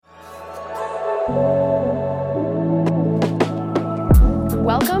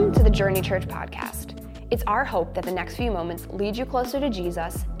Welcome to the Journey Church podcast. It's our hope that the next few moments lead you closer to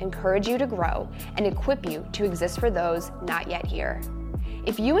Jesus, encourage you to grow, and equip you to exist for those not yet here.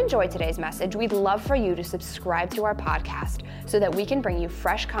 If you enjoyed today's message, we'd love for you to subscribe to our podcast so that we can bring you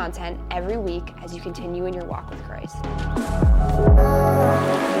fresh content every week as you continue in your walk with Christ.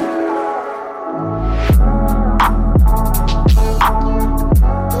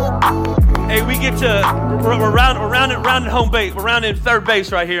 Hey, we get to, we're rounding home base. We're rounding third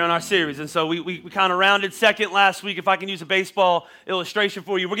base right here on our series. And so we kind of rounded second last week. If I can use a baseball illustration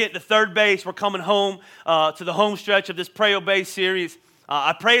for you, we're getting to third base. We're coming home to the home stretch of this Pray Obey series.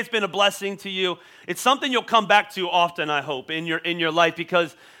 I pray it's been a blessing to you. It's something you'll come back to often, I hope, in your life,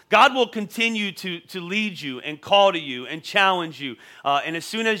 because God will continue to lead you and call to you and challenge you. And as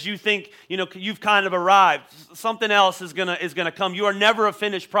soon as you think, you've kind of arrived, something else is gonna come. You are never a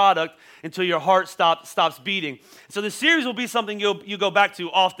finished product until your heart stops beating. So the series will be something you go back to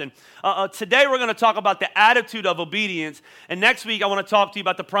often. Today we're going to talk about the attitude of obedience. And next week I want to talk to you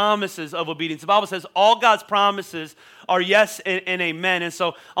about the promises of obedience. The Bible says all God's promises are yes and amen. And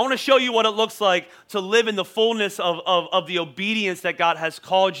so I want to show you what it looks like to live in the fullness of the obedience that God has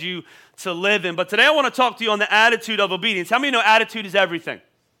called you to live in. But today I want to talk to you on the attitude of obedience. How many know attitude is everything?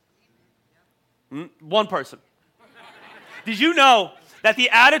 One person. Did you know that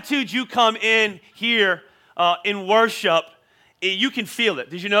the attitude you come in here in worship, you can feel it?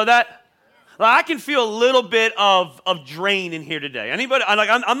 Did you know that? Like, I can feel a little bit of drain in here today. Anybody?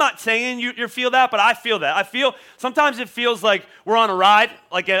 I'm not saying you feel that, but I feel that. Sometimes it feels like we're on a ride.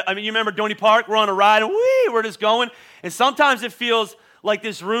 You remember Donny Park? We're on a ride, and we're just going. And sometimes it feels like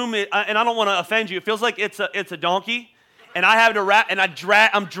this room, and I don't want to offend you, it feels like it's a donkey, and I have to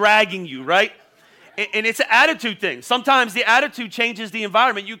I'm dragging you, right? And it's an attitude thing. Sometimes the attitude changes the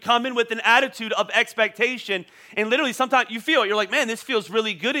environment. You come in with an attitude of expectation, and literally sometimes you feel it. You're like, man, this feels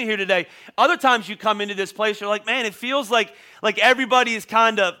really good in here today. Other times you come into this place, you're like, man, it feels like everybody is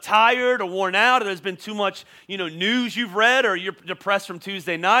kind of tired or worn out, or there's been too much, news you've read, or you're depressed from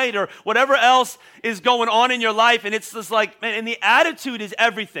Tuesday night, or whatever else is going on in your life. And it's just like, man, and the attitude is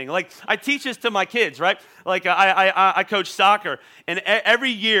everything. Like, I teach this to my kids, right? Like, I coach soccer, and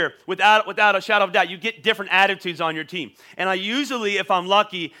every year, without a shadow of doubt, you get different attitudes on your team. And I usually, if I'm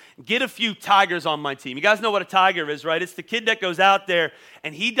lucky, get a few tigers on my team. You guys know what a tiger is, right? It's the kid that goes out there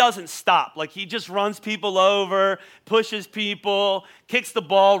and he doesn't stop. Like, he just runs people over, pushes people, kicks the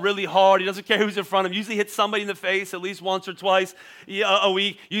ball really hard. He doesn't care who's in front of him. Usually hits somebody in the face at least once or twice a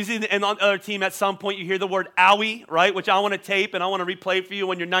week. Usually, and on the other team, at some point, you hear the word owie, right? Which I want to tape and I want to replay for you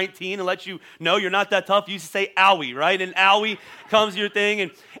when you're 19 and let you know you're not that tough. You used to say owie, right? And owie comes your thing.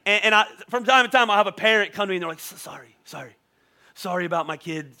 And I, from time to time, I'll have a parent come to me and they're like, sorry about my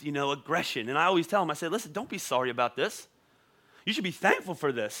kid's, aggression. And I always tell them, I say, listen, don't be sorry about this. You should be thankful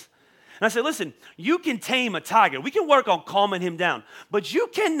for this. And I say, listen, you can tame a tiger. We can work on calming him down, but you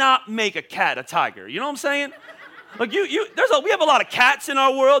cannot make a cat a tiger. You know what I'm saying? Like we have a lot of cats in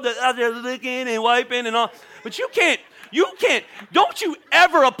our world that out there licking and wiping and all, but you can't, don't you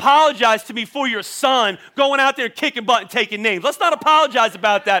ever apologize to me for your son going out there kicking butt and taking names. Let's not apologize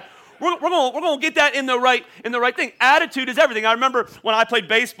about that. We're going to get that in the right thing. Attitude is everything. I remember when I played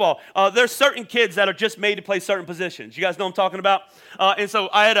baseball, there's certain kids that are just made to play certain positions. You guys know what I'm talking about? And so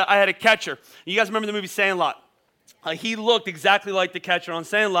I had a catcher. You guys remember the movie Sandlot? He looked exactly like the catcher on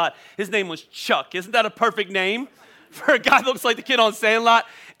Sandlot. His name was Chuck. Isn't that a perfect name for a guy that looks like the kid on Sandlot?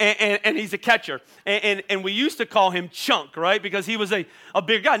 And he's a catcher. And we used to call him Chunk, right? Because he was a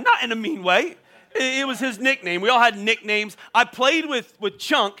big guy, not in a mean way. It was his nickname. We all had nicknames. I played with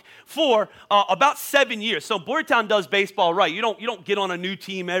Chunk for about 7 years. So Boyertown does baseball right. You don't get on a new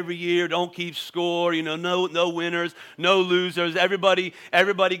team every year. Don't keep score. No winners, no losers. Everybody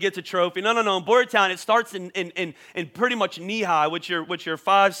gets a trophy. No. In Boyertown, it starts in pretty much knee high, which you're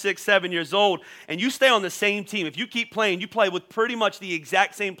 5, 6, 7 years old, and you stay on the same team. If you keep playing, you play with pretty much the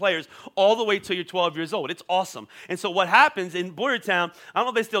exact same players all the way till you're 12 years old. It's awesome. And so what happens in Boyertown, I don't know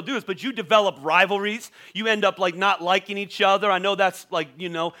if they still do this, but you develop rivalries. You end up not liking each other. I know that's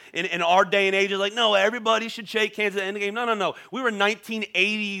in our day and age, it's like, no, everybody should shake hands at the end of the game. No. We were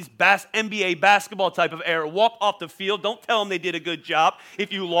 1980s NBA basketball type of era. Walk off the field. Don't tell them they did a good job.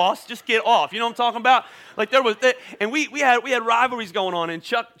 If you lost, just get off. You know what I'm talking about? And we had rivalries going on. And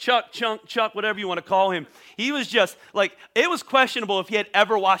Chuck, whatever you want to call him, he was just it was questionable if he had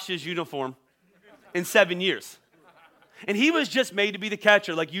ever washed his uniform in 7 years. And he was just made to be the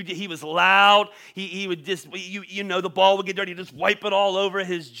catcher. Like he was loud. He would just, the ball would get dirty. He'd just wipe it all over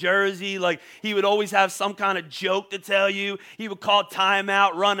his jersey. Like he would always have some kind of joke to tell you. He would call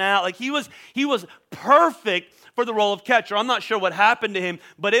timeout, run out. Like he was perfect for the role of catcher. I'm not sure what happened to him,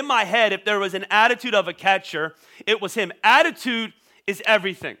 but in my head, if there was an attitude of a catcher, it was him. Attitude is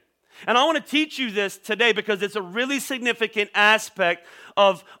everything. And I want to teach you this today because it's a really significant aspect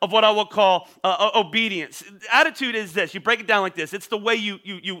of what I will call obedience. Attitude is this. You break it down like this. It's the way you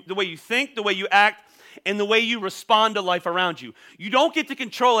think, the way you act, and the way you respond to life around you. You don't get to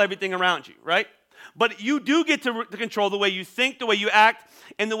control everything around you, right? But you do get to control the way you think, the way you act,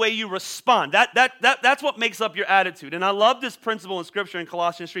 and the way you respond. That's what makes up your attitude. And I love this principle in Scripture in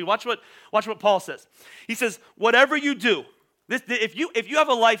Colossians 3. Watch what Paul says. He says, whatever you do, if you have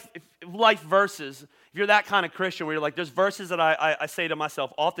a life verses, if you're that kind of Christian where you're like, there's verses that I say to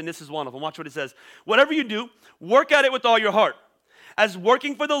myself, often this is one of them. Watch what it says. Whatever you do, work at it with all your heart, as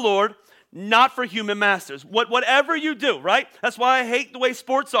working for the Lord, not for human masters. Whatever you do, right? That's why I hate the way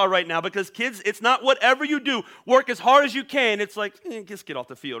sports are right now, because kids, it's not whatever you do. Work as hard as you can. It's like, just get off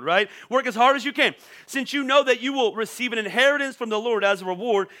the field, right? Work as hard as you can. Since you know that you will receive an inheritance from the Lord as a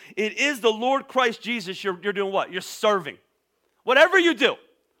reward, it is the Lord Christ Jesus you're doing what? You're serving. Whatever you do,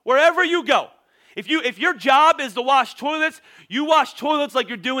 wherever you go. If your job is to wash toilets, you wash toilets like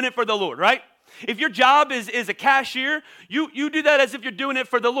you're doing it for the Lord, right? If your job is a cashier, you do that as if you're doing it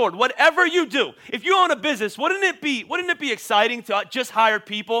for the Lord. Whatever you do, if you own a business, wouldn't it be exciting to just hire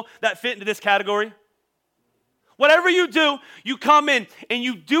people that fit into this category? Whatever you do, you come in and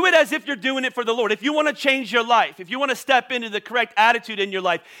you do it as if you're doing it for the Lord. If you want to change your life, if you want to step into the correct attitude in your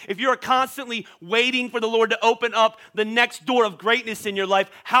life, if you're constantly waiting for the Lord to open up the next door of greatness in your life,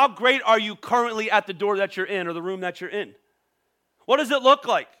 how great are you currently at the door that you're in or the room that you're in? What does it look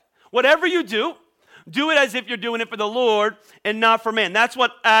like? Whatever you do it as if you're doing it for the Lord and not for man. That's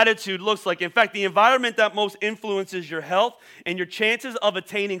what attitude looks like. In fact, the environment that most influences your health and your chances of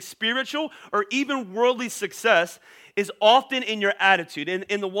attaining spiritual or even worldly success is often in your attitude,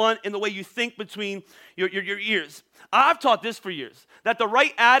 in the way you think between your ears. I've taught this for years, that the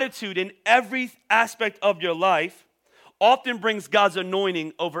right attitude in every aspect of your life often brings God's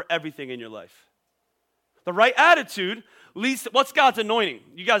anointing over everything in your life. The right attitude leads to, what's God's anointing?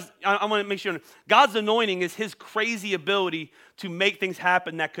 You guys, I want to make sure. God's anointing is his crazy ability to make things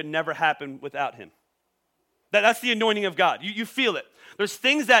happen that could never happen without him. That's the anointing of God. You feel it. There's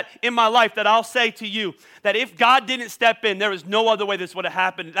things that in my life that I'll say to you that if God didn't step in, there is no other way this would have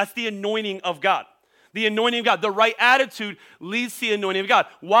happened. That's the anointing of God. The anointing of God. The right attitude leads to the anointing of God.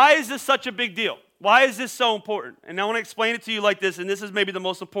 Why is this such a big deal? Why is this so important? And I want to explain it to you like this, and this is maybe the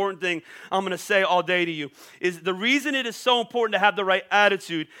most important thing I'm going to say all day to you, is the reason it is so important to have the right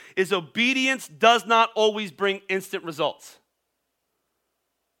attitude is obedience does not always bring instant results.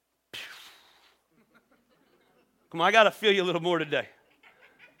 Come on, I got to feel you a little more today.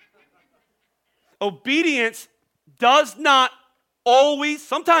 Obedience does not always,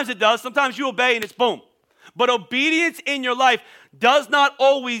 sometimes it does, sometimes you obey and it's boom. But obedience in your life does not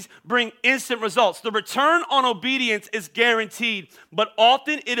always bring instant results. The return on obedience is guaranteed, but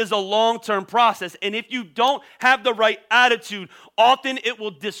often it is a long-term process. And if you don't have the right attitude, often it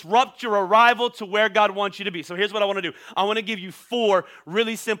will disrupt your arrival to where God wants you to be. So here's what I want to do. I want to give you 4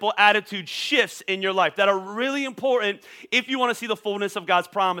 really simple attitude shifts in your life that are really important if you want to see the fullness of God's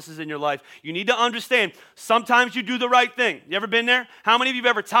promises in your life. You need to understand, sometimes you do the right thing. You ever been there? How many of you have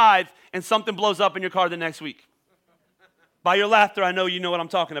ever tithed and something blows up in your car the next week? By your laughter, I know you know what I'm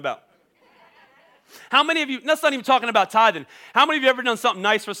talking about. How many of you, that's not even talking about tithing. How many of you ever done something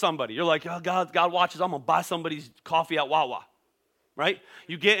nice for somebody? You're like, oh, God watches, I'm going to buy somebody's coffee at Wawa, right?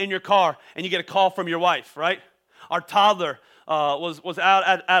 You get in your car and you get a call from your wife, right? Our toddler was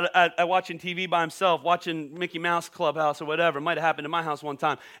out at watching TV by himself, watching Mickey Mouse Clubhouse or whatever. It might have happened in my house one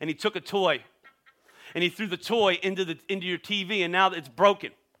time. And he took a toy and he threw the toy into your TV, and now it's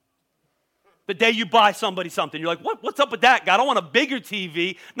broken. The day you buy somebody something, you're like, what's up with that, God? I want a bigger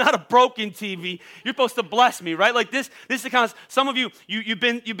TV, not a broken TV. You're supposed to bless me, right? Like this is the kind of, some of you've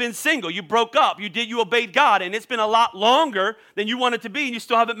been single, you broke up, you obeyed God, and it's been a lot longer than you want it to be, and you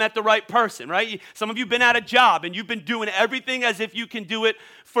still haven't met the right person, right? Some of you have been at a job, and you've been doing everything as if you can do it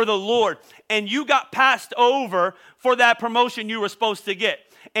for the Lord, and you got passed over for that promotion you were supposed to get.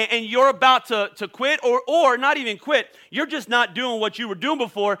 And you're about to quit, or not even quit. You're just not doing what you were doing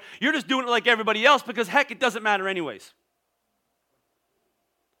before. You're just doing it like everybody else because, heck, it doesn't matter anyways.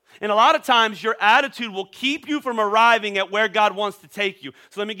 And a lot of times, your attitude will keep you from arriving at where God wants to take you.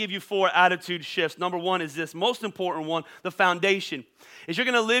 So let me give you 4 attitude shifts. Number 1 is this, most important one, the foundation, is you're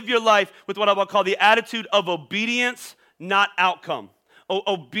going to live your life with what I will call the attitude of obedience, not outcome.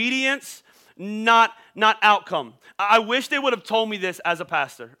 Obedience, not outcome. I wish they would have told me this as a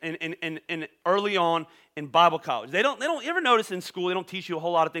pastor in early on in Bible college. They don't. You ever notice in school they don't teach you a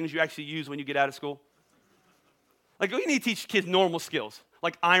whole lot of things you actually use when you get out of school? Like we need to teach kids normal skills,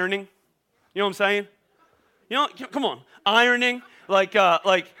 like ironing. You know what I'm saying? You know, come on, ironing, like how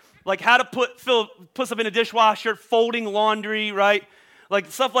to put stuff in a dishwasher, folding laundry, right? Like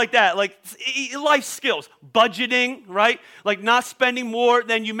stuff like that, like life skills, budgeting, right? Like not spending more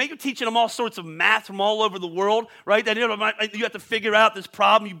than you. Maybe teaching them all sorts of math from all over the world, right? That you have to figure out this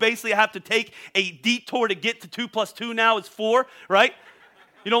problem. You basically have to take a detour to get to 2 + 2 now is 4, right?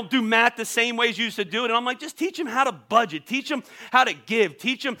 You don't do math the same way as you used to do it. And I'm like, just teach them how to budget. Teach them how to give.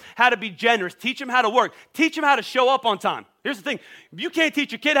 Teach them how to be generous. Teach them how to work. Teach them how to show up on time. Here's the thing. You can't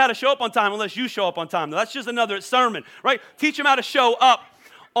teach your kid how to show up on time unless you show up on time. That's just another sermon, right? Teach them how to show up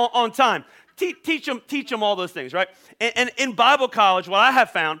on time. Teach them all those things, right? And in Bible college, what I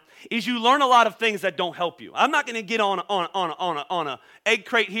have found is you learn a lot of things that don't help you. I'm not going to get on a egg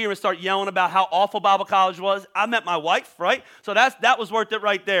crate here and start yelling about how awful Bible college was. I met my wife, right? So that was worth it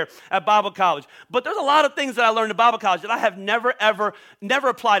right there at Bible college. But there's a lot of things that I learned at Bible college that I have never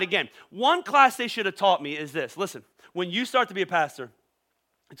applied again. One class they should have taught me is this. Listen, when you start to be a pastor,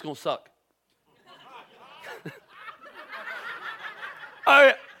 it's going to suck. All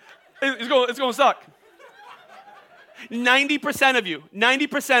right. It's going to suck. 90%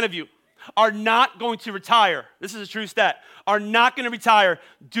 of you are not going to retire. This is a true stat. Are not going to retire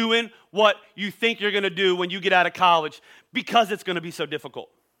doing what you think you're going to do when you get out of college because it's going to be so difficult.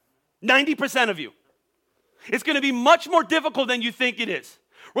 90% of you. It's going to be much more difficult than you think it is.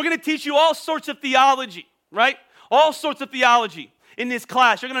 We're going to teach you all sorts of theology, right? All sorts of theology. In this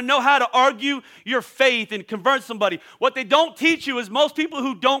class, you're going to know how to argue your faith and convert somebody. What they don't teach you is most people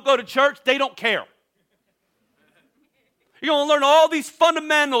who don't go to church, they don't care. You're going to learn all these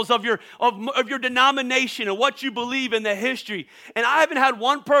fundamentals of your denomination and what you believe in the history. And I haven't had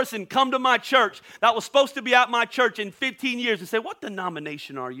one person come to my church that was supposed to be at my church in 15 years and say, "What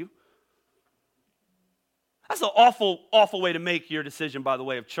denomination are you?" That's an awful, awful way to make your decision by the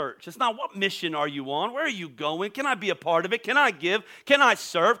way of church. It's not, what mission are you on? Where are you going? Can I be a part of it? Can I give? Can I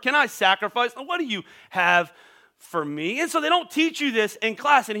serve? Can I sacrifice? What do you have for me? And so they don't teach you this in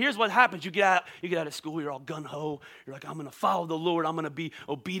class. And here's what happens. You get out of school, you're all gung-ho. You're like, I'm going to follow the Lord. I'm going to be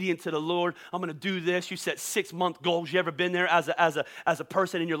obedient to the Lord. I'm going to do this. You set 6-month goals. You ever been there as a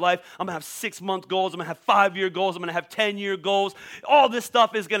person in your life? I'm going to have 6-month goals. I'm going to have 5-year goals. I'm going to have 10-year goals. All this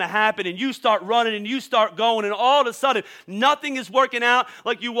stuff is going to happen. And you start running and you start going. And all of a sudden, nothing is working out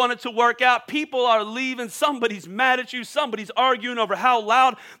like you want it to work out. People are leaving. Somebody's mad at you. Somebody's arguing over how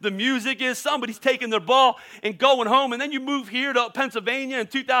loud the music is. Somebody's taking their ball and going home, and then you move here to Pennsylvania in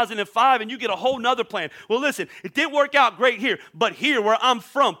 2005 and you get a whole nother plan. Well, listen, it didn't work out great here, but here where I'm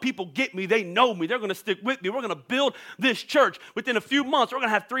from, people get me, they know me, they're going to stick with me. We're going to build this church. Within a few months, we're going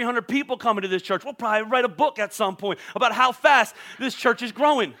to have 300 people coming to this church. We'll probably write a book at some point about how fast this church is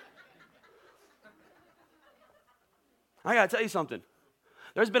growing. I got to tell you something.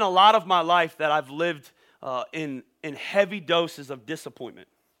 There's been a lot of my life that I've lived in heavy doses of disappointment.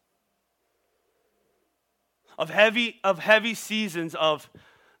 Of heavy seasons of,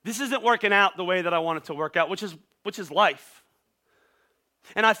 this isn't working out the way that I want it to work out, which is life.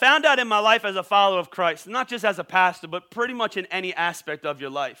 And I found out in my life as a follower of Christ, not just as a pastor, but pretty much in any aspect of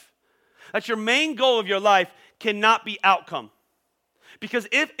your life, that your main goal of your life cannot be outcome. Because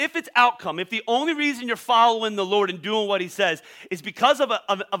if it's outcome, if the only reason you're following the Lord and doing what He says is because of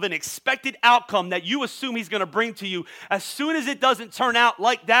an expected outcome that you assume He's going to bring to you, as soon as it doesn't turn out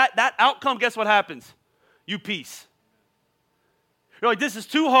like that outcome, guess what happens? You peace. You're like, this is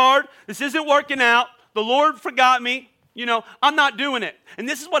too hard. This isn't working out. The Lord forgot me. I'm not doing it. And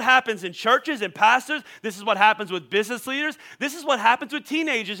this is what happens in churches and pastors. This is what happens with business leaders. This is what happens with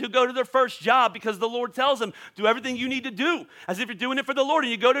teenagers who go to their first job because the Lord tells them, do everything you need to do as if you're doing it for the Lord.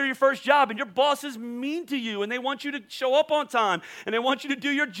 And you go to your first job and your boss is mean to you and they want you to show up on time and they want you to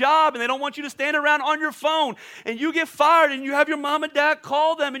do your job and they don't want you to stand around on your phone. And you get fired and you have your mom and dad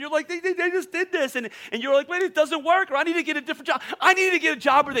call them and you're like, they just did this. And you're like, wait, it doesn't work, or I need to get a different job. I need to get a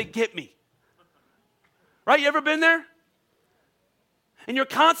job where they get me. Right? You ever been there? And you're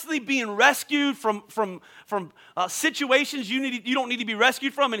constantly being rescued from situations you don't need to be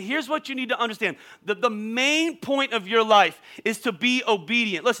rescued from. And here's what you need to understand. The main point of your life is to be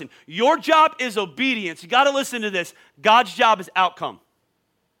obedient. Listen, your job is obedience. You got to listen to this. God's job is outcome.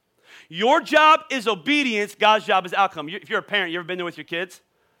 Your job is obedience. God's job is outcome. If you're a parent, you ever been there with your kids?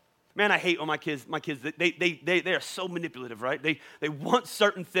 Man, I hate when my kids, they are so manipulative, right? They want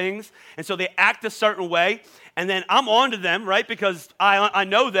certain things, and so they act a certain way, and then I'm on to them, right? Because I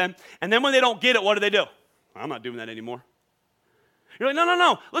know them, and then when they don't get it, what do? I'm not doing that anymore. You're like,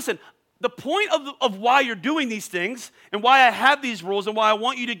 no. Listen, the point of why you're doing these things and why I have these rules and why I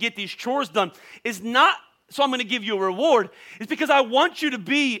want you to get these chores done is not so I'm going to give you a reward. It's because I want you to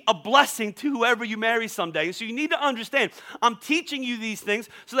be a blessing to whoever you marry someday. And so you need to understand, I'm teaching you these things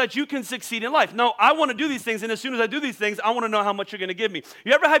so that you can succeed in life. No, I want to do these things, and as soon as I do these things, I want to know how much you're going to give me.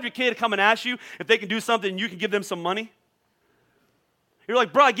 You ever have your kid come and ask you if they can do something and you can give them some money? You're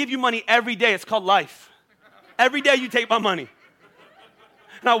like, bro, I give you money every day. It's called life. Every day you take my money.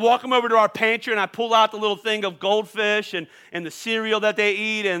 And I walk them over to our pantry and I pull out the little thing of goldfish and the cereal that they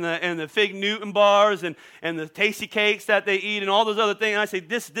eat and the Fig Newton bars and the Tasty Cakes that they eat and all those other things. And I say,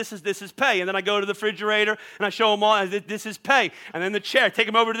 this is pay. And then I go to the refrigerator and I show them all, and this is pay. And then the chair, take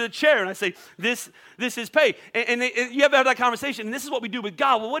them over to the chair and I say, this is pay. And you have to have that conversation. And this is what we do with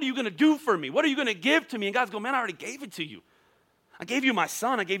God. Well, what are you going to do for me? What are you going to give to me? And God's going, man, I already gave it to you. I gave you my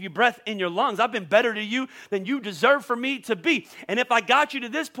son. I gave you breath in your lungs. I've been better to you than you deserve for me to be. And if I got you to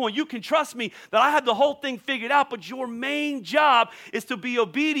this point, you can trust me that I have the whole thing figured out, but your main job is to be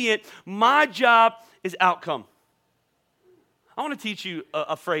obedient. My job is outcome. I want to teach you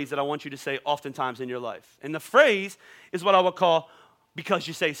a phrase that I want you to say oftentimes in your life. And the phrase is what I would call, because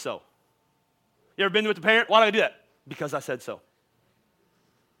you say so. You ever been with a parent? Why did I do that? Because I said so.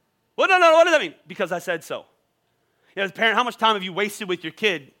 Well, no, what does that mean? Because I said so. You know, as a parent, how much time have you wasted with your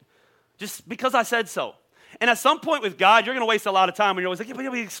kid just because I said so? And at some point with God, you're going to waste a lot of time when you're always like, yeah,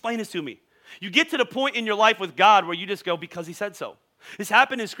 but explain this to me. You get to the point in your life with God where you just go, because he said so. This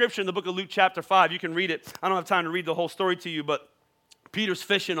happened in Scripture in the book of Luke chapter 5. You can read it. I don't have time to read the whole story to you, but Peter's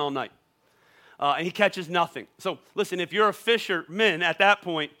fishing all night, and he catches nothing. So listen, if you're a fisherman at that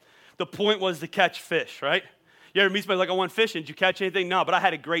point, the point was to catch fish, right? You ever meet somebody like, I went fishing. Did you catch anything? No, but I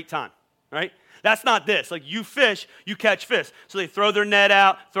had a great time, right? That's not this. Like, you fish, you catch fish. So they throw their net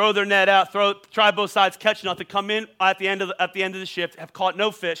out, try both sides, catch nothing, come in at the end of the shift, have caught no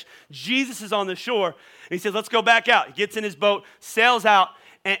fish. Jesus is on the shore, and he says, let's go back out. He gets in his boat, sails out,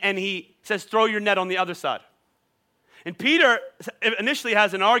 and he says, throw your net on the other side. And Peter initially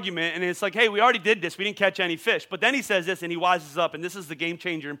has an argument, and it's like, hey, we already did this. We didn't catch any fish. But then he says this, and he wises up, and this is the game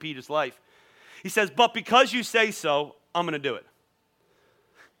changer in Peter's life. He says, but because you say so, I'm going to do it.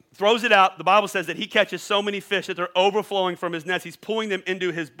 Throws it out. The Bible says that he catches so many fish that they're overflowing from his nets. He's pulling them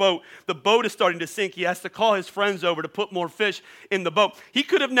into his boat. The boat is starting to sink. He has to call his friends over to put more fish in the boat. He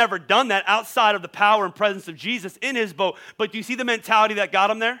could have never done that outside of the power and presence of Jesus in his boat. But do you see the mentality that got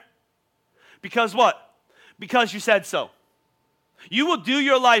him there? Because what? Because you said so. You will do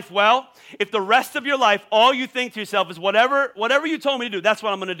your life well if the rest of your life, all you think to yourself is whatever you told me to do, that's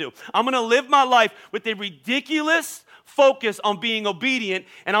what I'm going to do. I'm going to live my life with a ridiculous focus on being obedient,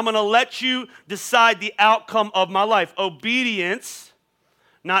 and I'm going to let you decide the outcome of my life. Obedience,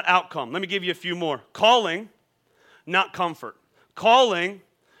 not outcome. Let me give you a few more. Calling, not comfort. Calling,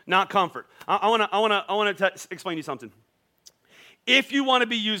 not comfort. I want to explain to you something. If you want to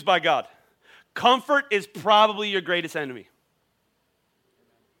be used by God, comfort is probably your greatest enemy.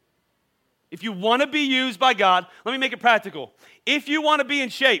 If you want to be used by God, let me make it practical. If you want to be in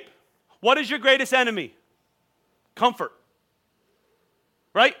shape, what is your greatest enemy? Comfort.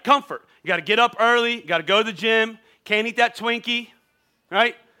 Right? Comfort. You got to get up early. You got to go to the gym. Can't eat that Twinkie.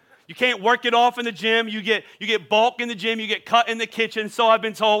 Right? You can't work it off in the gym. You get bulk in the gym. You get cut in the kitchen, so I've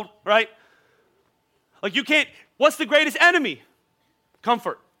been told. Right? Like, you can't. What's the greatest enemy?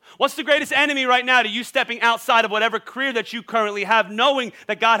 Comfort. What's the greatest enemy right now to you stepping outside of whatever career that you currently have, knowing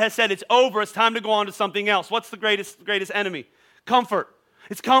that God has said it's over, it's time to go on to something else? What's the greatest enemy? Comfort.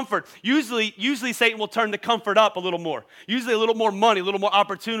 It's comfort. Usually Satan will turn the comfort up a little more. Usually a little more money, a little more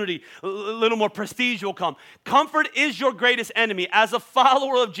opportunity, a little more prestige will come. Comfort is your greatest enemy. As a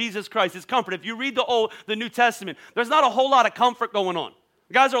follower of Jesus Christ, it's comfort. If you read the New Testament, there's not a whole lot of comfort going on.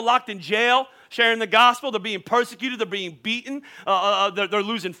 Guys are locked in jail, sharing the gospel. They're being persecuted. They're being beaten. They're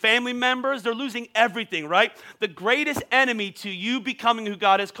losing family members. They're losing everything, right? The greatest enemy to you becoming who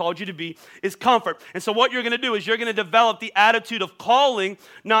God has called you to be is comfort. And so what you're going to do is you're going to develop the attitude of calling,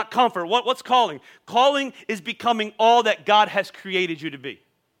 not comfort. What's calling? Calling is becoming all that God has created you to be.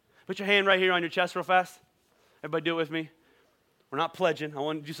 Put your hand right here on your chest real fast. Everybody do it with me. We're not pledging. I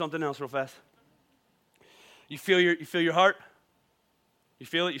want to do something else real fast. You feel your heart? You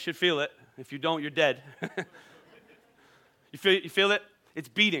feel it? You should feel it. If you don't, you're dead. You feel it? It's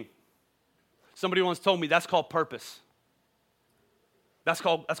beating. Somebody once told me that's called purpose. That's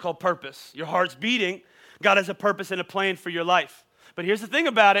called purpose. Your heart's beating. God has a purpose and a plan for your life. But here's the thing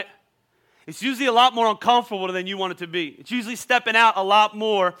about it. It's usually a lot more uncomfortable than you want it to be. It's usually stepping out a lot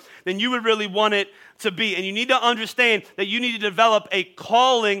more than you would really want it to be. And you need to understand that you need to develop a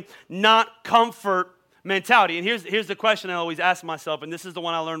calling, not comfort mentality. And here's the question I always ask myself, and this is the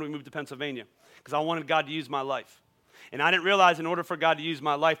one I learned when we moved to Pennsylvania, because I wanted God to use my life. And I didn't realize in order for God to use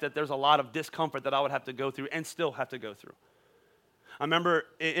my life that there's a lot of discomfort that I would have to go through and still have to go through. I remember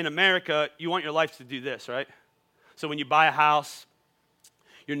in America, you want your life to do this, right? So when you buy a house,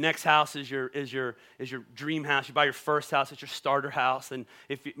 your next house is your dream house. You buy your first house, it's your starter house, and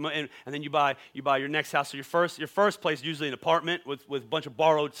then you buy your next house. So your first place is usually an apartment with a bunch of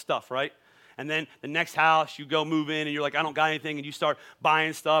borrowed stuff, right? And then the next house, you go move in, and you're like, I don't got anything, and you start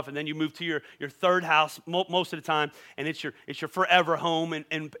buying stuff, and then you move to your third house most of the time, and it's your forever home, and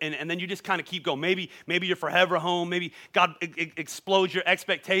then you just kind of keep going. Maybe your forever home, maybe God explodes your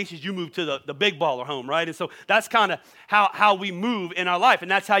expectations, you move to the big baller home, right? And so that's kind of how we move in our life,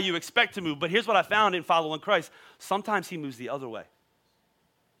 and that's how you expect to move. But here's what I found in following Christ. Sometimes he moves the other way.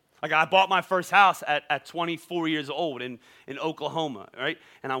 Like I bought my first house at 24 years old in Oklahoma, right?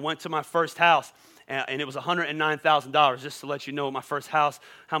 And I went to my first house, and it was $109,000, just to let you know my first house,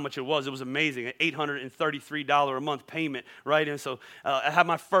 how much it was. It was amazing, an $833 a month payment, right? And so I had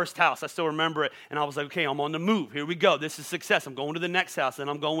my first house. I still remember it, and I was like, okay, I'm on the move. Here we go. This is success. I'm going to the next house, and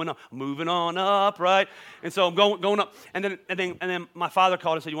I'm going up, moving on up, right? And so I'm going up, and then my father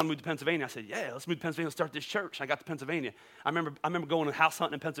called and said, you want to move to Pennsylvania? I said, yeah, let's move to Pennsylvania and start this church. I got to Pennsylvania. I remember going to house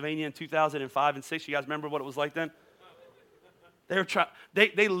hunting in Pennsylvania in 2005 and 6. You guys remember what it was like then?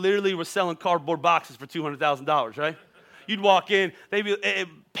 They literally were selling cardboard boxes for $200,000, right? You'd walk in, they'd be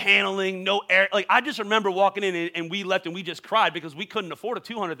paneling, no air. Like I just remember walking in and we left and we just cried because we couldn't afford a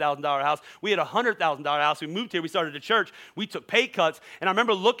 $200,000 house. We had a $100,000 house. We moved here. We started a church. We took pay cuts. And I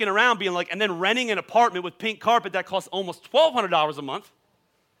remember looking around being like, and then renting an apartment with pink carpet that cost almost $1,200 a month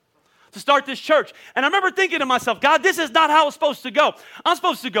to start this church. And I remember thinking to myself, God, this is not how it's supposed to go. I'm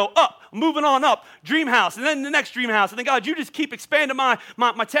supposed to go up, moving on up, dream house, and then the next dream house. And then, God, you just keep expanding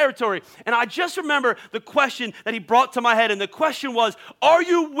my territory. And I just remember the question that he brought to my head, and the question was, are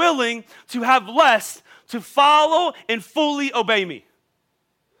you willing to have less to follow and fully obey me?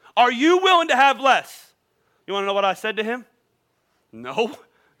 Are you willing to have less? You want to know what I said to him? No.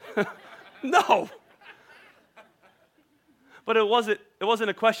 No. But it wasn't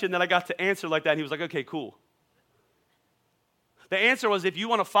a question that I got to answer like that. He was like, okay, cool. The answer was, if you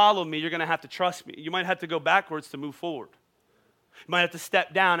want to follow me, you're going to have to trust me. You might have to go backwards to move forward. You might have to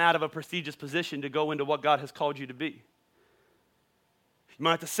step down out of a prestigious position to go into what God has called you to be. You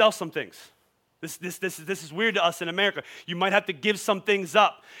might have to sell some things. This is weird to us in America. You might have to give some things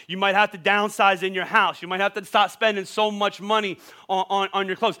up. You might have to downsize in your house. You might have to stop spending so much money on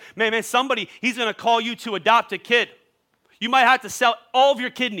your clothes. Man, he's going to call you to adopt a kid. You might have to sell all of your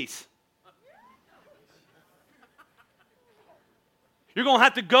kidneys. You're going to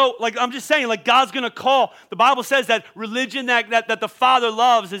have to go, like I'm just saying, like God's going to call. The Bible says that religion that the Father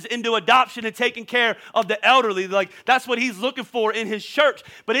loves is into adoption and taking care of the elderly. Like that's what he's looking for in his church.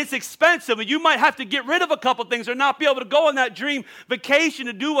 But it's expensive, and you might have to get rid of a couple things or not be able to go on that dream vacation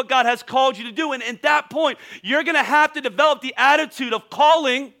to do what God has called you to do. And at that point, you're going to have to develop the attitude of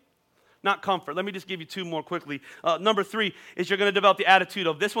calling, not comfort. Let me just give you two more quickly. Number 3 is you're going to develop the attitude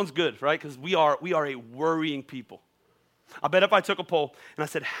of, this one's good, right? Because we are a worrying people. I bet if I took a poll and I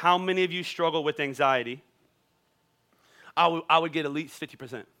said, how many of you struggle with anxiety? I would get at least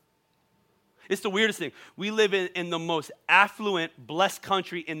 50%. It's the weirdest thing. We live in the most affluent, blessed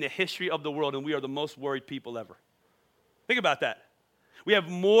country in the history of the world, and we are the most worried people ever. Think about that. We have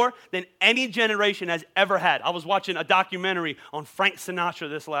more than any generation has ever had. I was watching a documentary on Frank Sinatra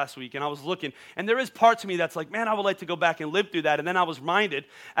this last week, and I was looking, and there is parts of me that's like, man, I would like to go back and live through that. And then I was reminded,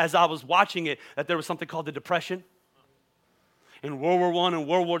 as I was watching it, that there was something called the Depression, and World War I and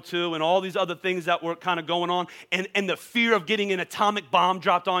World War II, and all these other things that were kind of going on, and the fear of getting an atomic bomb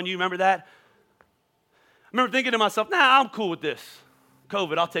dropped on you. Remember that? I remember thinking to myself, I'm cool with this.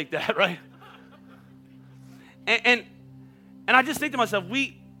 COVID, I'll take that, right? And I just think to myself,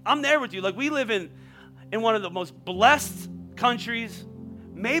 I'm there with you. Like, we live in one of the most blessed countries,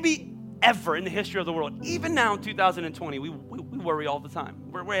 maybe ever in the history of the world. Even now in 2020, we worry all the time.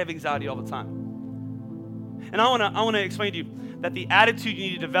 We have anxiety all the time. And I want to explain to you that the attitude you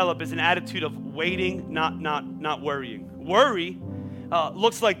need to develop is an attitude of waiting, not worrying. Worry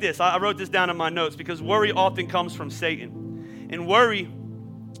looks like this. I wrote this down in my notes because worry often comes from Satan. And worry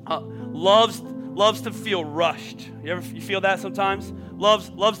loves to feel rushed. You feel that sometimes?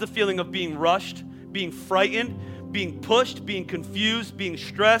 Loves the feeling of being rushed, being frightened, being pushed, being confused, being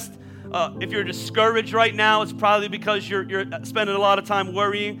stressed, if you're discouraged right now, it's probably because you're spending a lot of time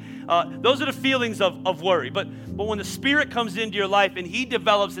worrying. Those are the feelings of worry. But when the Spirit comes into your life and He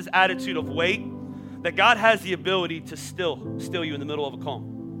develops this attitude of wait, that God has the ability to still you in the middle of a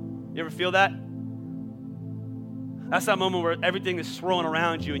calm. You ever feel that? That's that moment where everything is swirling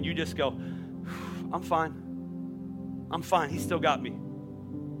around you and you just go, I'm fine. I'm fine. He still got me.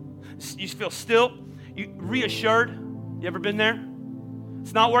 You feel still, you reassured. You ever been there?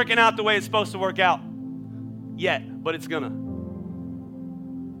 It's not working out the way it's supposed to work out yet, but it's gonna.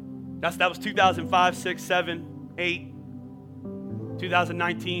 That was 2005, 6, 7, 8,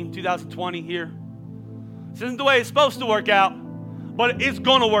 2019, 2020 here. This isn't the way it's supposed to work out, but it's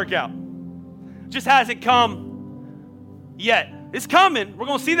gonna work out. Just hasn't come yet. It's coming. We're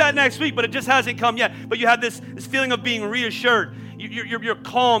going to see that next week, but it just hasn't come yet. But you have this feeling of being reassured. You're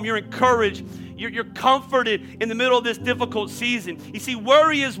calm. You're encouraged. You're comforted in the middle of this difficult season. You see,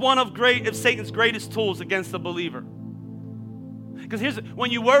 worry is one of Satan's greatest tools against the believer. Because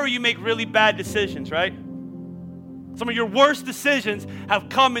when you worry, you make really bad decisions, right? Some of your worst decisions have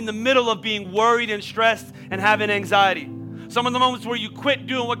come in the middle of being worried and stressed and having anxiety. Some of the moments where you quit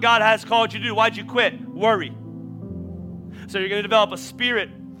doing what God has called you to do. Why'd you quit? Worry. So you're going to develop a spirit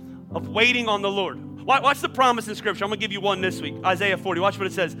of waiting on the Lord. Watch the promise in Scripture. I'm going to give you one this week. Isaiah 40. Watch what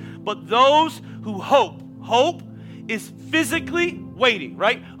it says. But those who hope is physically waiting,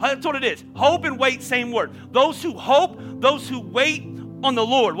 right? That's what it is. Hope and wait, same word. Those who hope, those who wait on the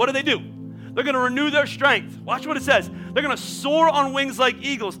Lord, what do? They're going to renew their strength. Watch what it says. They're going to soar on wings like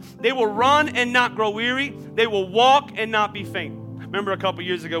eagles. They will run and not grow weary. They will walk and not be faint. Remember a couple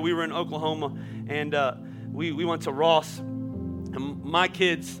years ago, we were in Oklahoma, and we went to Ross. And my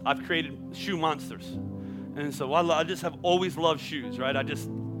kids, I've created shoe monsters. And so I just have always loved shoes, right?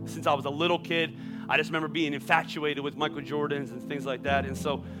 Since I was a little kid, I just remember being infatuated with Michael Jordans and things like that. And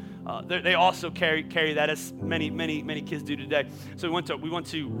so they also carry that, as many kids do today. So we went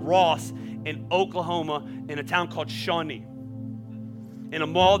to Ross in Oklahoma in a town called Shawnee, in a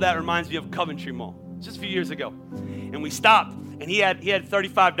mall that reminds me of Coventry Mall, just a few years ago. And we stopped, and he had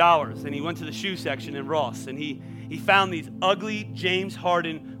 $35, and he went to the shoe section in Ross, and he found these ugly James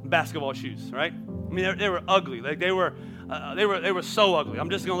Harden basketball shoes, right? I mean, they were ugly. Like they were so ugly. I'm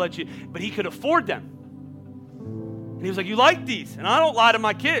just going to let you, but he could afford them. And he was like, you like these? And I don't lie to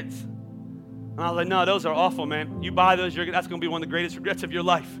my kids. And I was like, no, those are awful, man. You buy those, that's going to be one of the greatest regrets of your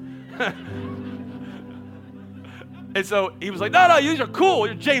life. And so he was like, no, these are cool.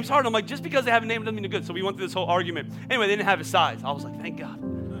 You're James Harden. I'm like, just because they have a name doesn't mean they're good. So we went through this whole argument. Anyway, they didn't have his size. I was like, thank God.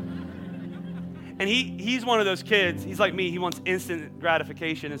 And he's one of those kids. He's like me. He wants instant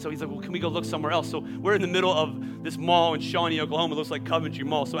gratification. And so he's like, well, can we go look somewhere else? So we're in the middle of this mall in Shawnee, Oklahoma. It looks like Coventry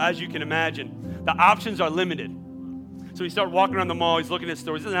Mall. So as you can imagine, the options are limited. So he started walking around the mall. He's looking at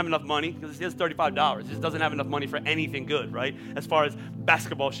stores. He doesn't have enough money because he has $35. He just doesn't have enough money for anything good, right? As far as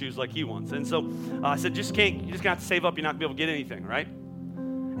basketball shoes like he wants. And so I said, you're just going to have to save up. You're not going to be able to get anything, right?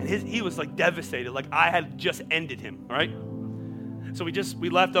 And he was like devastated. Like I had just ended him, right? So we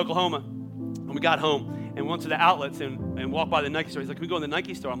left Oklahoma. And we got home and went to the outlets and walked by the Nike store. He's like, can we go in the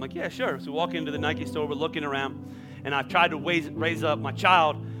Nike store? I'm like, yeah, sure. So we walk into the Nike store. We're looking around. And I've tried to raise up my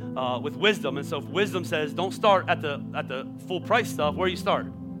child with wisdom. And so if wisdom says, don't start at the full price stuff, where do you start?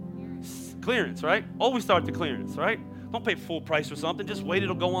 Clearance, right? Always start the clearance, right? Don't pay full price for something. Just wait.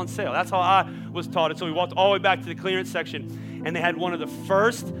 It'll go on sale. That's how I was taught it. So we walked all the way back to the clearance section. And they had one of the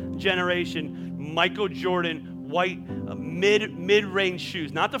first generation Michael Jordan white mid-range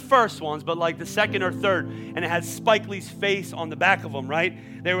shoes. Not the first ones, but like the second or third. And it had Spike Lee's face on the back of them,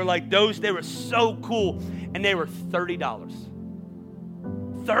 right? They were like those. They were so cool. And they were $30.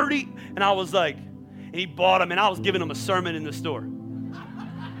 $30? And I was like, and he bought them, and I was giving him a sermon in the store.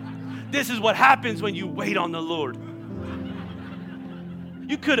 This is what happens when you wait on the Lord.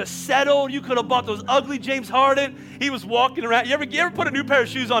 You could have settled. You could have bought those ugly James Harden. He was walking around. You ever put a new pair of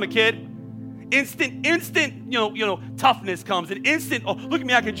shoes on a kid? Instant, toughness comes. And instant, oh, look at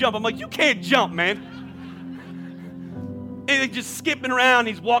me, I can jump. I'm like, you can't jump, man. And he's just skipping around.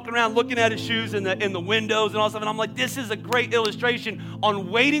 He's walking around looking at his shoes in the windows and all stuff. And I'm like, this is a great illustration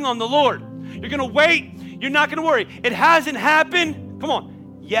on waiting on the Lord. You're going to wait. You're not going to worry. It hasn't happened, come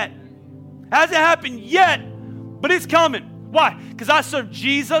on, yet. It hasn't happened yet, but it's coming. Why? Because I serve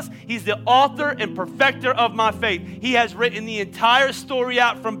Jesus. He's the author and perfecter of my faith. He has written the entire story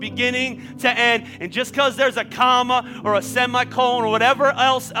out from beginning to end. And just because there's a comma or a semicolon or whatever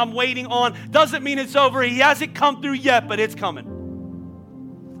else I'm waiting on doesn't mean it's over. He hasn't come through yet, but it's coming.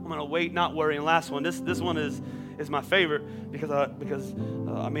 I'm going to wait, not worry. And last one. This one is my favorite because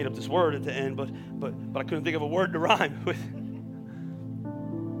I made up this word at the end, but I couldn't think of a word to rhyme with.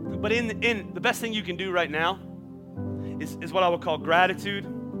 But in the best thing you can do right now is what I would call gratitude.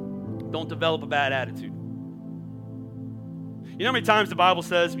 Don't develop a bad attitude. You know how many times the Bible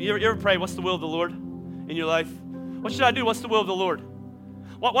says, you ever pray, what's the will of the Lord in your life? What should I do? What's the will of the Lord?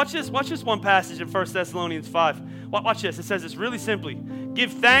 Watch this one passage in 1 Thessalonians 5. Watch this. It says this really simply.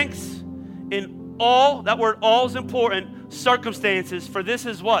 Give thanks in all, that word all is important, circumstances, for this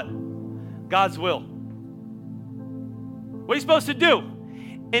is what? God's will. What are you supposed to do?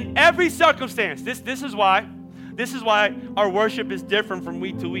 In every circumstance. This is why our worship is different from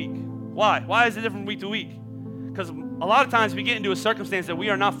week to week. Why? Why is it different from week to week? Because a lot of times we get into a circumstance that we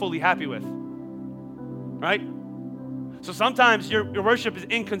are not fully happy with. Right? So sometimes your worship is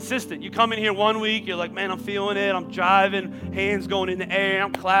inconsistent. You come in here one week, you're like, man, I'm feeling it. I'm driving, hands going in the air,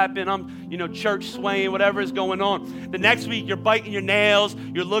 I'm clapping, I'm, church swaying, whatever is going on. The next week, you're biting your nails,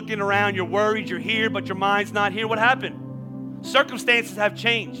 you're looking around, you're worried, you're here, but your mind's not here. What happened? Circumstances have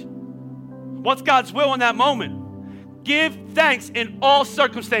changed. What's God's will in that moment? Give thanks in all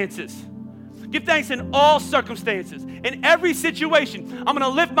circumstances. Give thanks in all circumstances. In every situation, I'm going to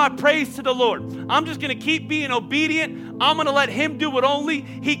lift my praise to the Lord. I'm just going to keep being obedient. I'm going to let Him do what only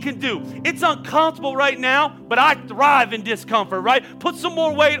He can do. It's uncomfortable right now, but I thrive in discomfort, right? Put some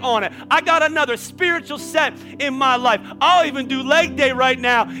more weight on it. I got another spiritual set in my life. I'll even do leg day right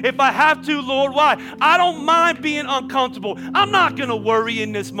now if I have to, Lord. Why? I don't mind being uncomfortable. I'm not going to worry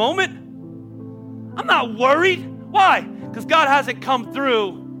in this moment. I'm not worried. Why? Because God hasn't come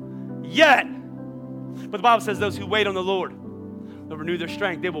through yet. But the Bible says those who wait on the Lord, they'll renew their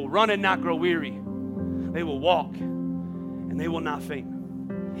strength. They will run and not grow weary. They will walk and they will not faint.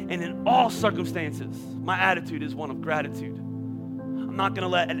 And in all circumstances, my attitude is one of gratitude. I'm not going to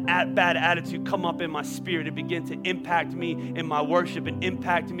let a bad attitude come up in my spirit and begin to impact me in my worship and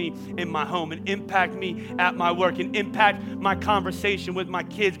impact me in my home and impact me at my work and impact my conversation with my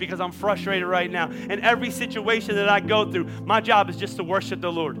kids because I'm frustrated right now. In every situation that I go through, my job is just to worship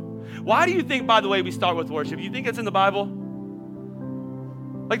the Lord. Why do you think, by the way, we start with worship? You think it's in the Bible?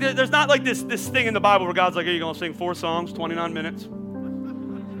 Like there's not like this thing in the Bible where God's like, hey, you're going to sing 4 songs, 29 minutes.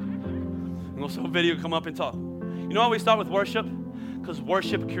 And we'll show a video, come up and talk. You know why we start with worship? Because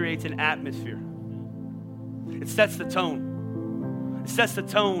worship creates an atmosphere. It sets the tone. It sets the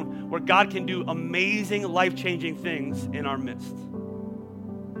tone where God can do amazing, life-changing things in our midst.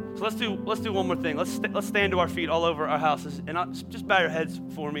 So let's do one more thing. Let's stand to our feet all over our houses, and just bow your heads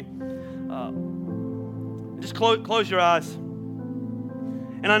for me. Just close your eyes.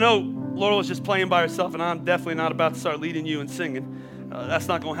 And I know Laurel was just playing by herself, and I'm definitely not about to start leading you and singing. That's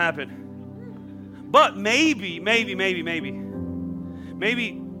not going to happen. But maybe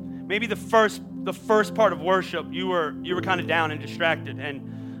the first part of worship, you were kind of down and distracted,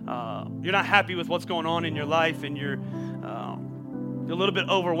 and you're not happy with what's going on in your life, and you're a little bit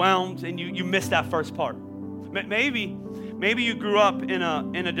overwhelmed, and you missed that first part. Maybe you grew up in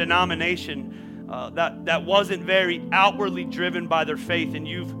a denomination that wasn't very outwardly driven by their faith, and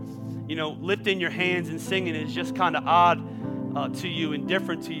lifting your hands and singing is just kind of odd to you and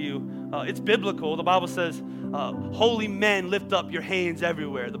different to you. It's biblical. The Bible says, holy men lift up your hands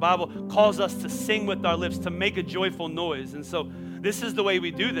everywhere. The Bible calls us to sing with our lips, to make a joyful noise. And so this is the way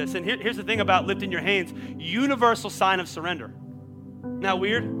we do this. And here's the thing about lifting your hands: universal sign of surrender. Isn't that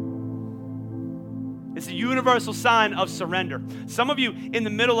weird? It's a universal sign of surrender. Some of you in the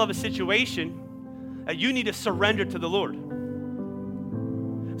middle of a situation, you need to surrender to the Lord.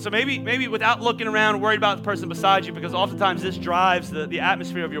 So maybe without looking around, worried about the person beside you, because oftentimes this drives the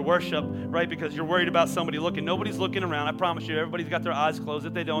atmosphere of your worship, right? Because you're worried about somebody looking. Nobody's looking around. I promise you, everybody's got their eyes closed.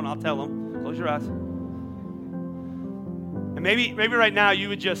 If they don't, I'll tell them. Close your eyes. And maybe right now you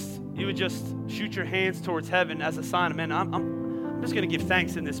would just shoot your hands towards heaven as a sign of, man, I'm just going to give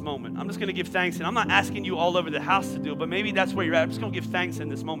thanks in this moment. I'm just going to give thanks. And I'm not asking you all over the house to do it, but maybe that's where you're at. I'm just going to give thanks in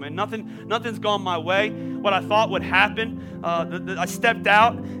this moment. Nothing's gone my way. What I thought would happen, I stepped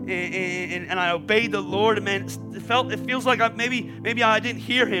out and I obeyed the Lord. And man, it feels like maybe I didn't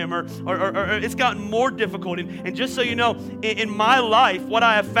hear Him, or it's gotten more difficult. And just so you know, in my life, what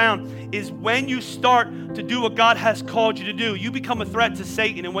I have found is when you start to do what God has called you to do, you become a threat to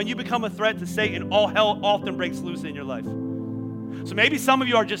Satan. And when you become a threat to Satan, all hell often breaks loose in your life. So maybe some of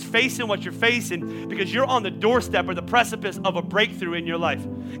you are just facing what you're facing because you're on the doorstep or the precipice of a breakthrough in your life.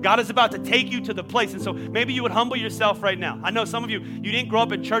 God is about to take you to the place. And so maybe you would humble yourself right now. I know some of you didn't grow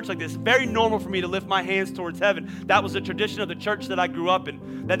up in church like this. It's very normal for me to lift my hands towards heaven. That was the tradition of the church that I grew up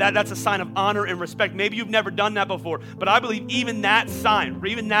in. That's a sign of honor and respect. Maybe you've never done that before, but I believe even that sign, or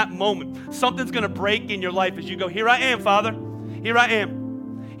even that moment, something's going to break in your life as you go, here I am, Father. Here I am.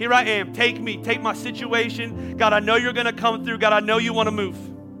 Here I am. Take me. Take my situation. God, I know you're going to come through. God, I know you want to move.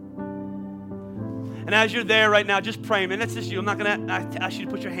 And as you're there right now, just praying, and that's just you. I'm not going to ask you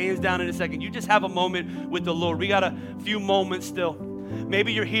to put your hands down in a second. You just have a moment with the Lord. We got a few moments still.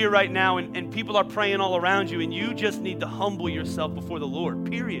 Maybe you're here right now and people are praying all around you and you just need to humble yourself before the Lord,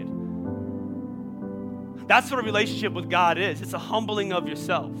 period. That's what a relationship with God is. It's a humbling of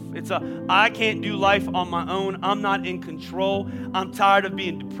yourself. I can't do life on my own. I'm not in control. I'm tired of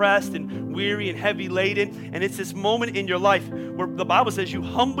being depressed and weary and heavy laden. And it's this moment in your life where the Bible says you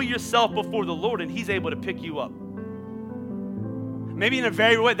humble yourself before the Lord and He's able to pick you up. Maybe in a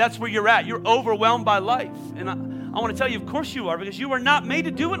very way, that's where you're at. You're overwhelmed by life. And I want to tell you, of course you are, because you are not made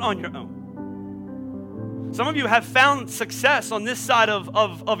to do it on your own. Some of you have found success on this side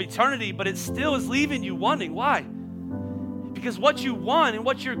of eternity, but it still is leaving you wanting. Why? Because what you want and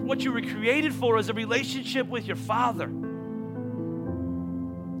what you were created for is a relationship with your Father.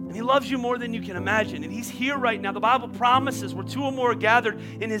 And He loves you more than you can imagine. And He's here right now. The Bible promises where two or more are gathered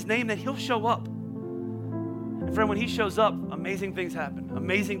in His name that He'll show up. And friend, when He shows up, amazing things happen.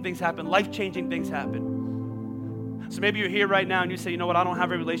 Amazing things happen. Life-changing things happen. So maybe you're here right now and you say, you know what, I don't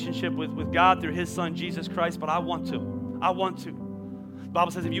have a relationship with God through His Son, Jesus Christ, but I want to. I want to. The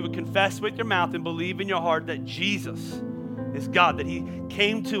Bible says if you would confess with your mouth and believe in your heart that Jesus is God, that He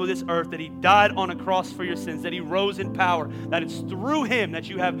came to this earth, that He died on a cross for your sins, that He rose in power, that it's through Him that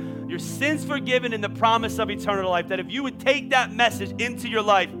you have your sins forgiven and the promise of eternal life, that if you would take that message into your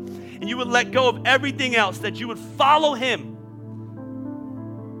life and you would let go of everything else, that you would follow Him,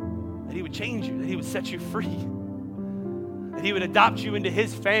 that He would change you, that He would set you free, that He would adopt you into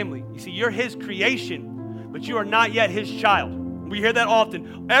His family. You see, you're His creation, but you are not yet His child. We hear that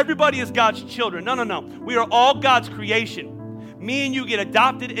often. Everybody is God's children. No. We are all God's creation. Me and you get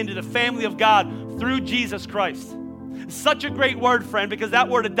adopted into the family of God through Jesus Christ. It's such a great word, friend, because that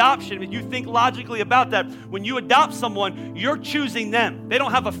word adoption, when you think logically about that, when you adopt someone, you're choosing them. They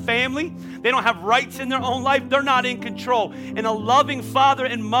don't have a family. They don't have rights in their own life. They're not in control. And a loving father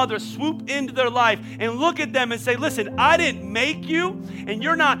and mother swoop into their life and look at them and say, listen, I didn't make you, and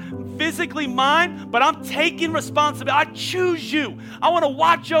you're not physically mine, but I'm taking responsibility. I choose you. I want to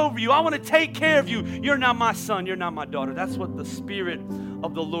watch over you. I want to take care of you. You're not my son. You're not my daughter. That's what the Spirit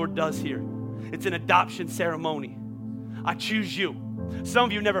of the Lord does here. It's an adoption ceremony. I choose you. Some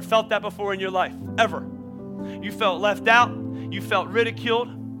of you never felt that before in your life, ever. You felt left out. You felt ridiculed.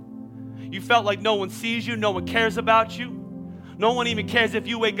 You felt like no one sees you. No one cares about you. No one even cares if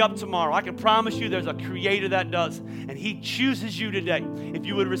you wake up tomorrow. I can promise you there's a Creator that does. And He chooses you today if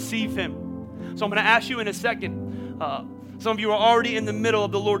you would receive Him. So I'm going to ask you in a second. Some of you are already in the middle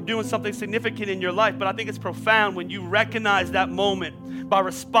of the Lord doing something significant in your life, but I think it's profound when you recognize that moment by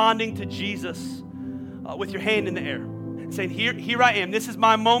responding to Jesus with your hand in the air. Saying, here I am. This is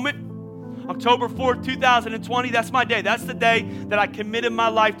my moment. October 4th, 2020, that's my day. That's the day that I committed my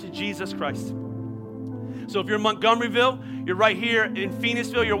life to Jesus Christ. So if you're in Montgomeryville, you're right here in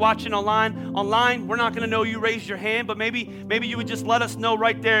Phoenixville, you're watching online, we're not going to know you raised your hand, but maybe you would just let us know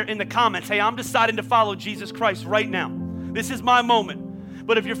right there in the comments, hey, I'm deciding to follow Jesus Christ right now. This is my moment.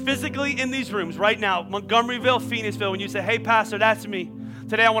 But if you're physically in these rooms right now, Montgomeryville, Phoenixville, and you say, hey, Pastor, that's me.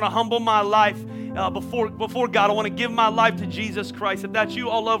 Today I want to humble my life before God. I want to give my life to Jesus Christ. If that's you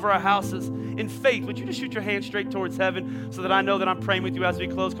all over our houses in faith, would you just shoot your hand straight towards heaven so that I know that I'm praying with you as we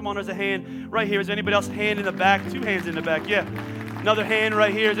close? Come on, there's a hand right here. Is there anybody else? A hand in the back? Two hands in the back. Yeah. Another hand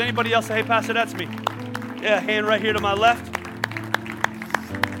right here. Is there anybody else? Hey, Pastor, that's me. Yeah, hand right here to my left.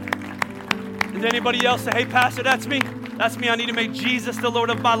 Is there anybody else? Say, hey, Pastor, that's me. That's me. I need to make Jesus the Lord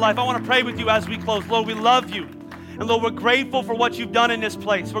of my life. I want to pray with you as we close. Lord, we love you. And Lord, we're grateful for what you've done in this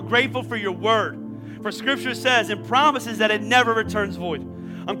place. We're grateful for your word. For Scripture says and promises that it never returns void.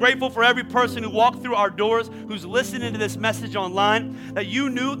 I'm grateful for every person who walked through our doors, who's listening to this message online, that you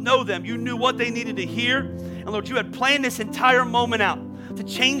know them. You knew what they needed to hear. And Lord, you had planned this entire moment out to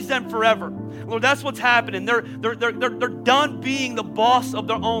change them forever. Lord, that's what's happening. They're done being the boss of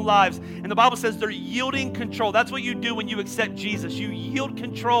their own lives. And the Bible says they're yielding control. That's what you do when you accept Jesus. You yield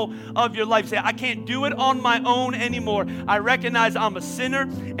control of your life. Say, I can't do it on my own anymore. I recognize I'm a sinner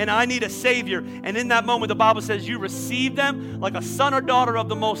and I need a Savior. And in that moment, the Bible says you receive them like a son or daughter of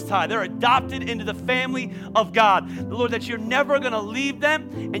the Most High. They're adopted into the family of God. Lord, that you're never going to leave them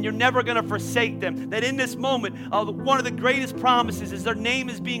and you're never going to forsake them. That in this moment, one of the greatest promises is their name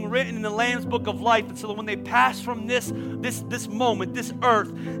is being written in the Lamb's Book of life. And so that when they pass from this moment, this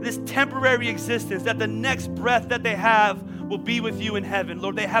earth, this temporary existence, that the next breath that they have will be with you in heaven.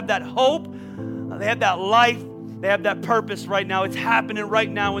 Lord, they have that hope, they have that life, they have that purpose right now. It's happening right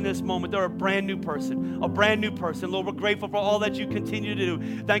now in this moment. They're a brand new person, a brand new person. Lord, we're grateful for all that you continue to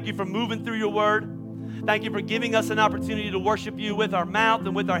do. Thank you for moving through your word. Thank you for giving us an opportunity to worship you with our mouth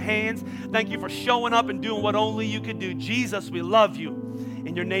and with our hands. Thank you for showing up and doing what only you could do. Jesus, we love you.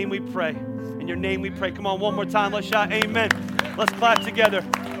 In your name we pray. In your name we pray. Come on, one more time. Let's shout amen. Let's clap together.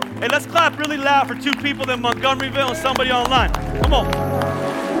 Hey, let's clap really loud for two people in Montgomeryville and somebody online. Come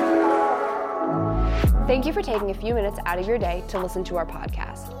on. Thank you for taking a few minutes out of your day to listen to our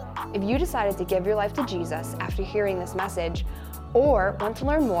podcast. If you decided to give your life to Jesus after hearing this message, or want to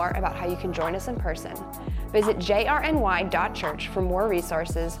learn more about how you can join us in person, visit jrny.church for more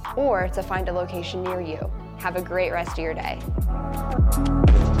resources or to find a location near you. Have a great rest of your day.